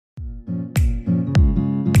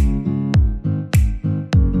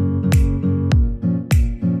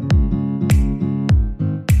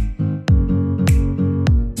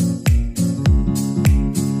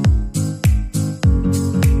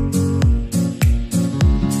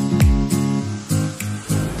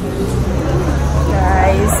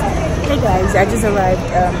guys, I just arrived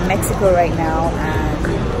Mexico right now, and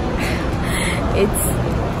it's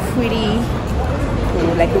pretty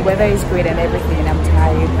cool. Like, the weather is great and everything, and I'm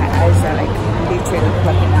tired. My eyes are like literally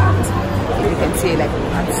plucking out. You can see, like,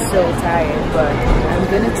 I'm so tired, but I'm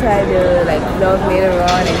gonna try to like vlog later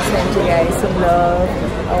on and send you guys some love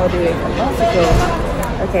all the way from Mexico.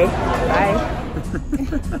 Okay, bye.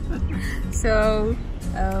 So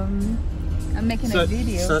I'm making a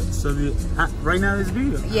video. So right now is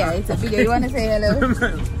video? Yeah, it's a video. You want to say hello?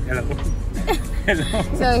 Hello. Hello.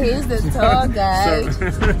 So here's the tour guide.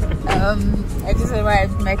 I just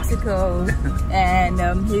arrived in Mexico, and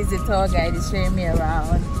here's the tour guide. He's showing me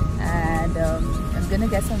around, and I'm gonna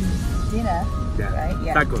get some dinner. Yeah. Right?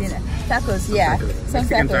 Yeah. Tacos. Dinner. Tacos. Yeah. Some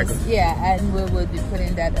tacos. Yeah, and we will be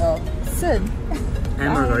putting that up soon.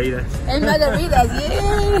 And margaritas. And margaritas.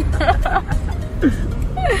 Yay!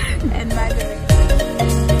 And margaritas.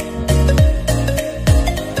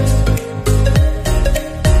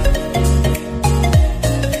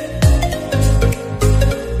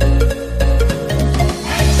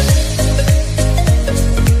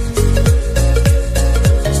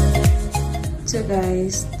 So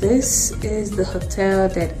guys, this is the hotel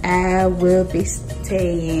that I will be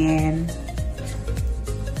staying.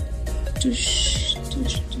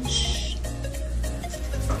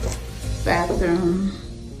 Bathroom.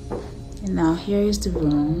 And now here is the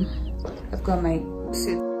room. I've got my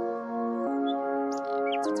suit.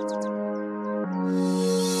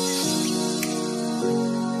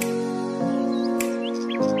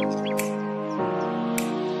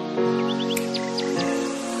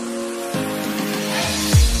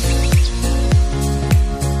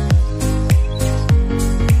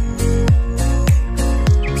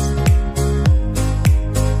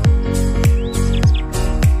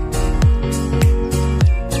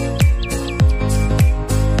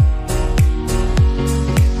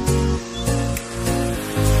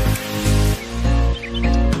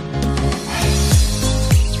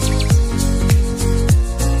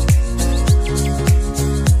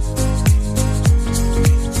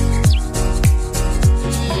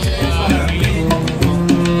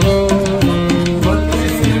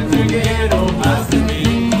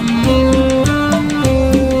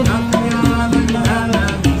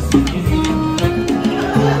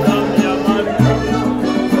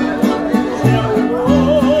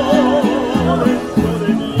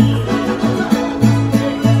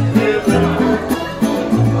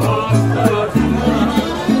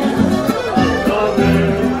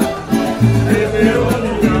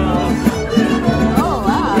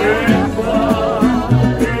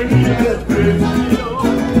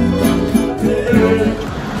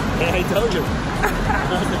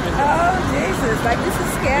 Like, this is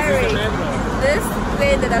scary. This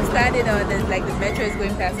plane that I'm standing on, there's like the metro is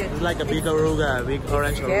going past it. It's like a big aruga, big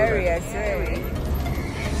orange scary, aruga. I swear.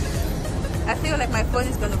 I feel like my phone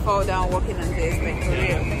is gonna fall down walking on this, like, for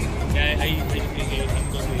real. Yeah, I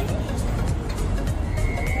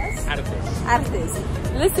Artes.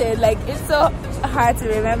 Listen, like, it's so hard to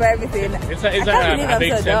remember everything. It's I can't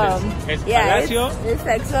believe I'm so dumb. It's yeah, Palacio. It's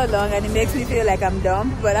like so long, and it makes me feel like I'm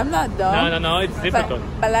dumb, but I'm not dumb. No, it's difficult.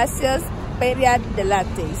 Palacios Feria de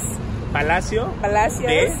Artes. Palacio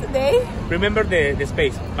de. Remember the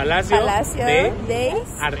space. Palacio de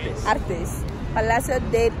Artes. Palacio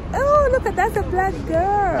de. Oh, look at that, a black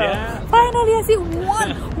girl. Yeah. Finally, I see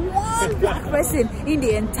one black person in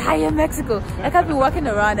the entire Mexico. Like, I've been walking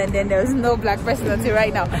around and then there was no black person until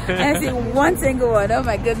right now. And I see one single one. Oh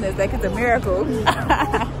my goodness, like, it's a miracle.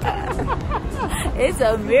 It's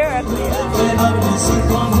a miracle.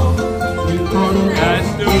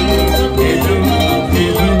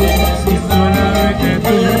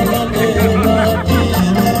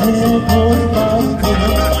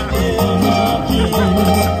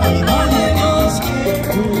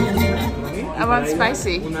 I want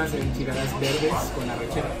spicy. Unas enchiladas verdes con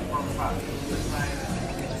arrachera.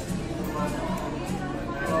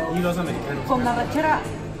 Y dos americanos. ¿Con arrachera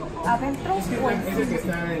adentro? Ese que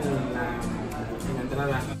está en la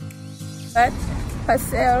entrada. But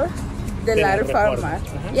Paseo de la Reforma.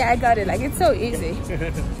 Yeah, I got it. Like, it's so easy.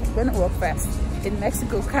 I'm gonna walk fast. In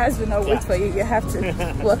Mexico, cars do not wait for you. You have to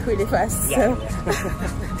walk really fast. So,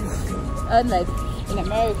 unlike in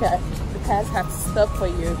America, the cars have to stop for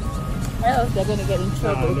you. Else they're gonna get in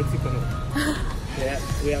trouble. Mexico no. Yeah,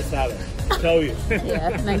 we are savage. I tell you.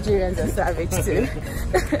 Yeah, Nigerians are savage too.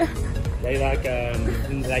 They like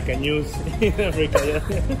a news in Africa.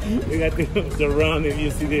 You got to run if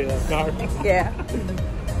you see the car. Yeah.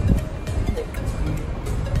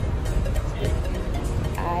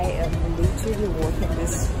 I am literally walking the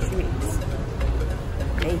streets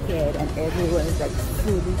naked, and everyone is like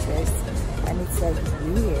fully dressed. and it's like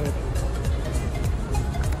weird.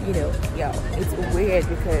 You know, yo, it's weird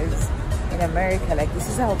because in America, like, this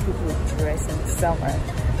is how people dress in the summer,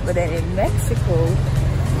 but then in Mexico,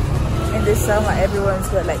 in the summer, everyone's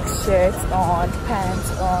got like shirts on,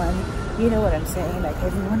 pants on, you know what I'm saying? Like,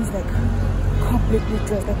 everyone is like completely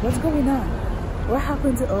dressed. Like, what's going on? What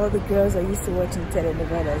happened to all the girls I used to watching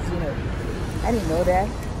telenovelas? You know, I didn't know that.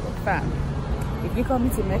 Fam, if you come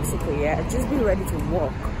into Mexico, yeah, just be ready to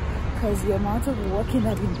walk, because the amount of walking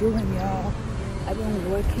I've been doing, y'all. I've been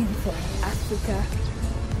working for Africa,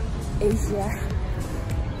 Asia,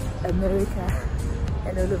 America,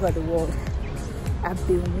 and all over the world. I've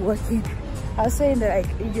been working. I was saying that,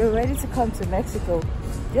 like, if you're ready to come to Mexico,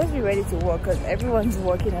 just be ready to work, because everyone's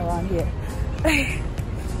working around here.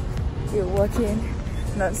 You're working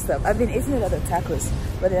non-stop. I've been eating a lot of tacos,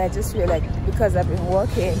 but then I just feel like because I've been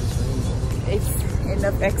working, it's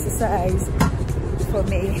enough exercise for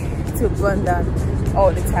me to burn down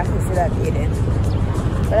all the tacos that I've eaten.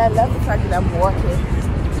 But I love the fact that I'm walking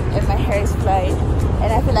and my hair is flying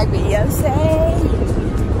and I feel like Beyonce.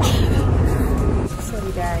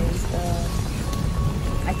 Sorry guys,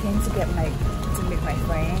 I came to meet my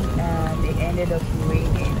friend and it ended up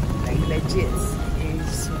raining, like legit.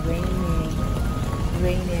 It's raining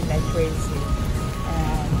like crazy.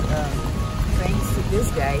 And thanks to this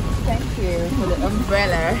guy, thank you for the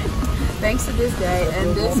umbrella. Thanks to this guy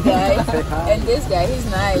and this guy and this guy, he's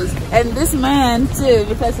nice. And this man too,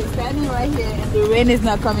 because he's standing right here and the rain is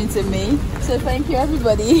not coming to me. So thank you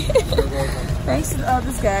everybody. Thanks to all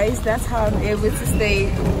these guys, that's how I'm able to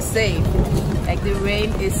stay safe. Like, the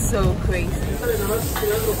rain is so crazy.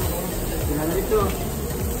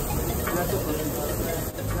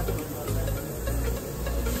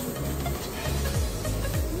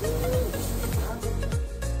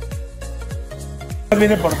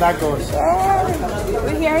 Viene por tacos.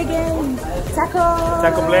 We're here again. Taco.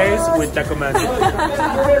 Taco place with Taco Man.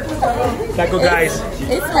 Taco guys.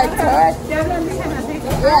 It's my third.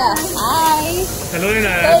 Yeah. Hi. Saluden a...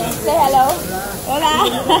 Say hello. Hola.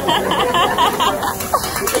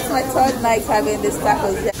 It's my third night having this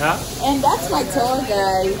tacos. Huh? And that's my tour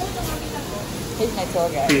guide. He's my tour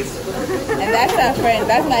guide. Peace. And that's our friend.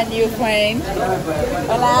 That's my new friend.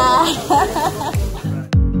 Hola.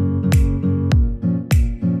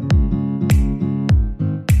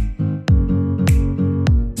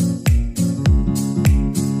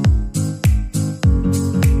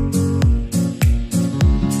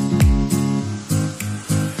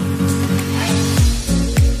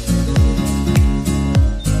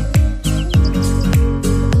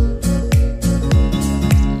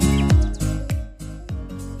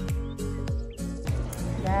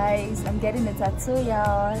 Guys, I'm getting a tattoo,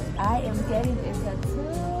 y'all. I am getting a tattoo.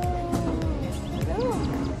 Ooh.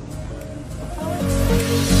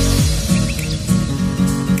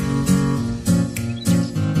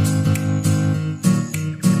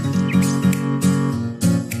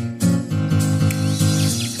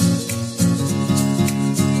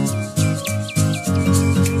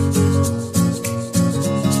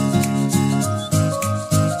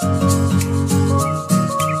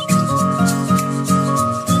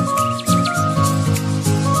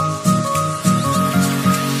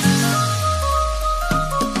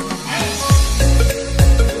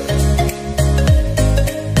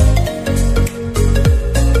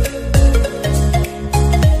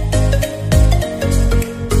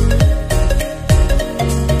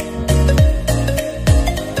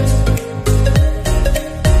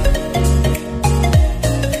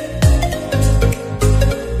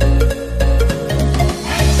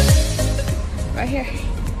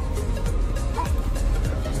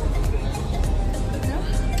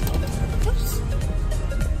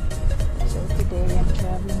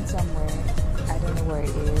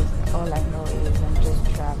 All I know is I'm just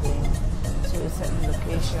traveling to a certain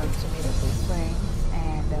location to meet up with friends,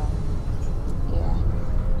 and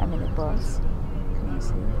yeah, I'm in a bus. Can you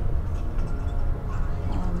see?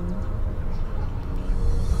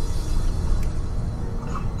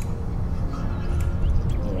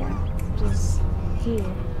 Yeah, just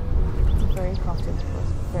here. It's very comfortable,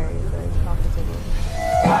 very, very comfortable.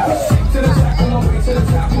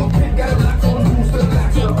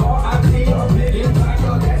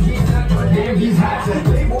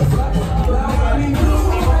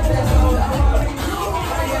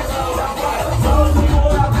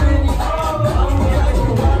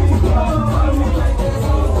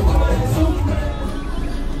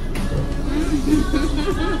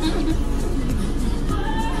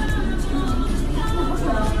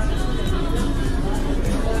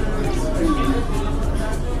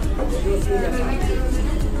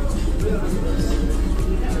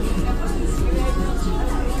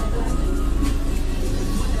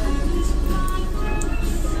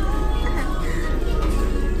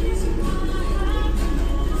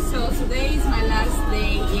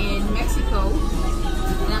 day in Mexico,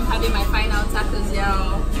 and I'm having my final tacos,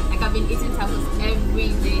 y'all. Like, I've been eating tacos every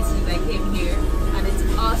day since I came here, and it's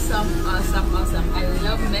awesome, awesome, awesome. I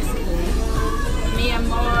love Mexico. Me and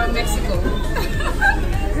more Mexico.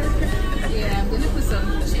 Yeah, I'm gonna put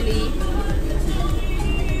some chili.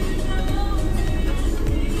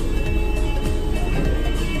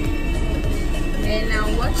 And now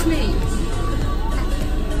watch me.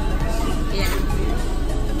 Yeah.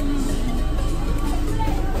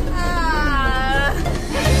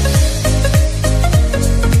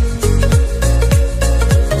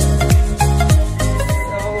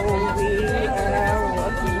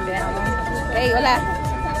 Hola.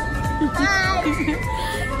 Hi.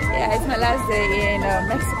 Yeah, it's my last day in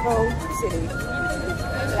Mexico City.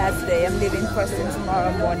 Last day. I'm leaving first thing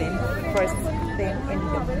tomorrow morning. First thing in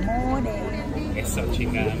the morning. Eso,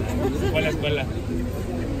 chingada. Escuela, escuela.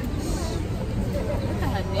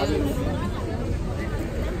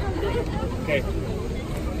 Okay.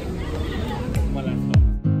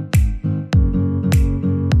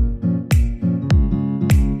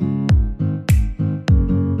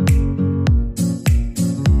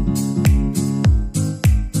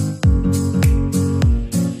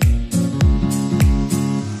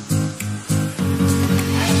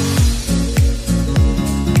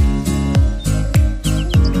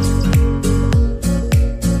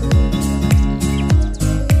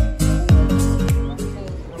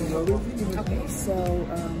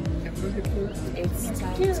 It's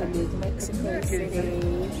time to leave Mexico City.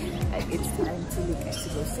 It's time to leave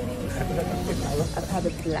Mexico City. I've had a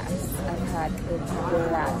blast. I've had a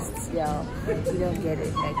blast, y'all. You don't get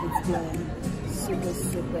it. Like, it's been super,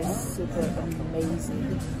 super, super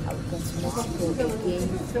amazing. I've gone to Mexico again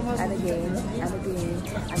and again and again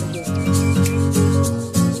and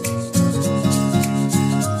again.